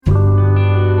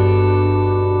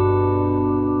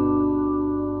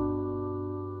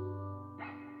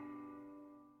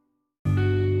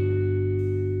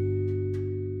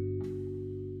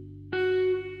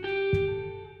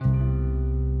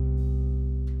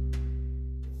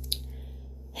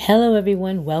Hello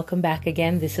everyone, welcome back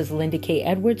again. This is Linda K.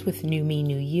 Edwards with New Me,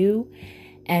 New You.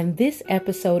 And this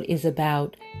episode is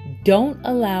about don't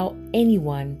allow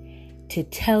anyone to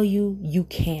tell you you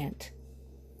can't.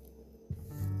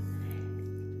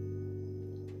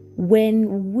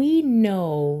 When we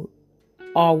know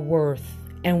our worth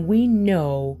and we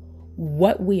know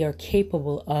what we are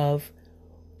capable of,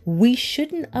 we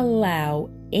shouldn't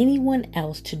allow anyone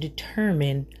else to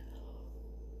determine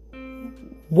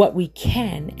what we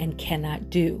can and cannot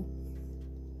do.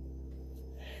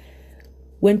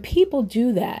 When people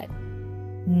do that,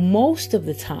 most of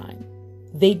the time,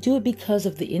 they do it because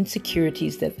of the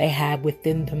insecurities that they have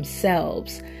within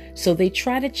themselves. So they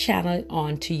try to channel it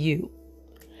on to you.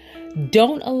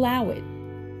 Don't allow it.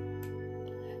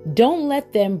 Don't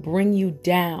let them bring you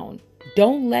down.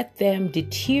 Don't let them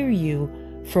deter you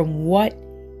from what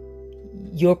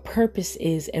your purpose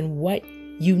is and what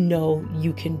you know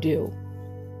you can do.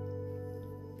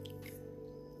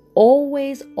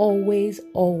 Always, always,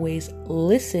 always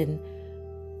listen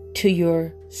to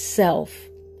yourself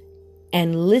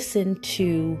and listen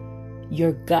to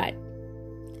your gut.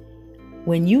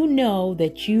 When you know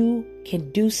that you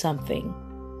can do something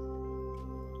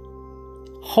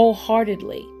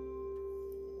wholeheartedly,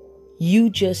 you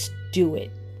just do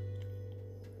it.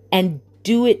 And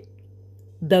do it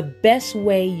the best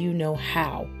way you know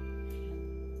how.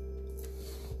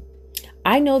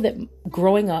 I know that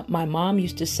growing up, my mom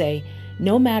used to say,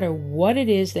 no matter what it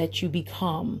is that you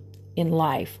become in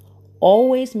life,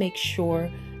 always make sure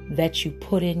that you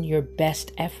put in your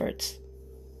best efforts.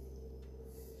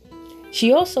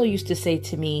 She also used to say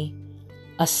to me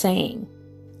a saying.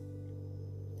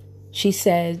 She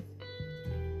said,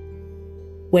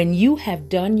 when you have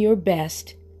done your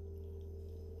best,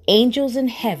 angels in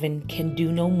heaven can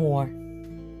do no more.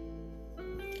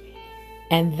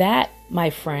 And that,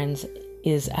 my friends,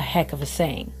 is a heck of a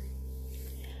saying.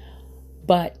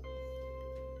 But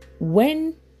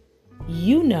when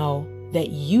you know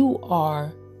that you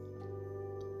are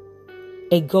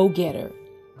a go-getter,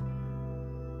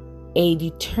 a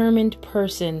determined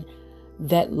person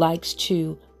that likes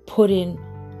to put in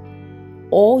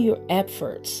all your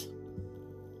efforts,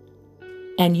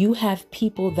 and you have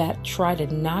people that try to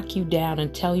knock you down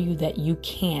and tell you that you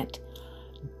can't,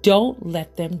 don't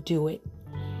let them do it.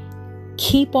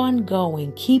 Keep on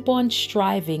going, keep on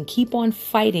striving, keep on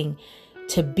fighting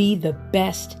to be the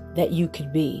best that you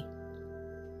could be.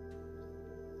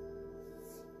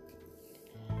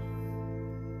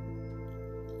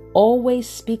 Always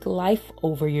speak life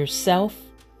over yourself,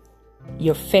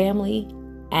 your family,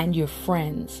 and your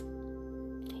friends.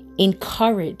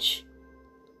 Encourage.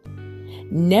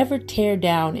 Never tear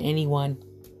down anyone,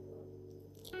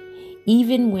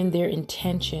 even when their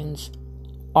intentions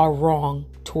are wrong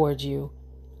towards you.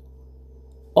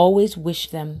 Always wish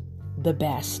them the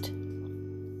best.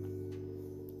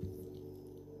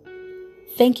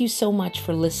 Thank you so much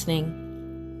for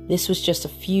listening. This was just a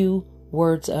few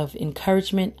words of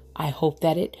encouragement. I hope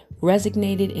that it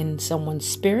resonated in someone's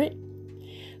spirit.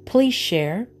 Please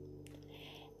share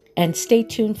and stay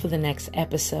tuned for the next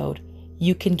episode.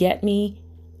 You can get me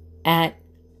at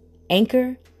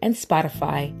Anchor and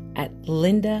Spotify at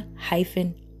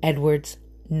Linda-Edwards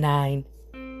 9.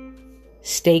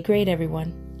 Stay great,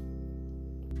 everyone.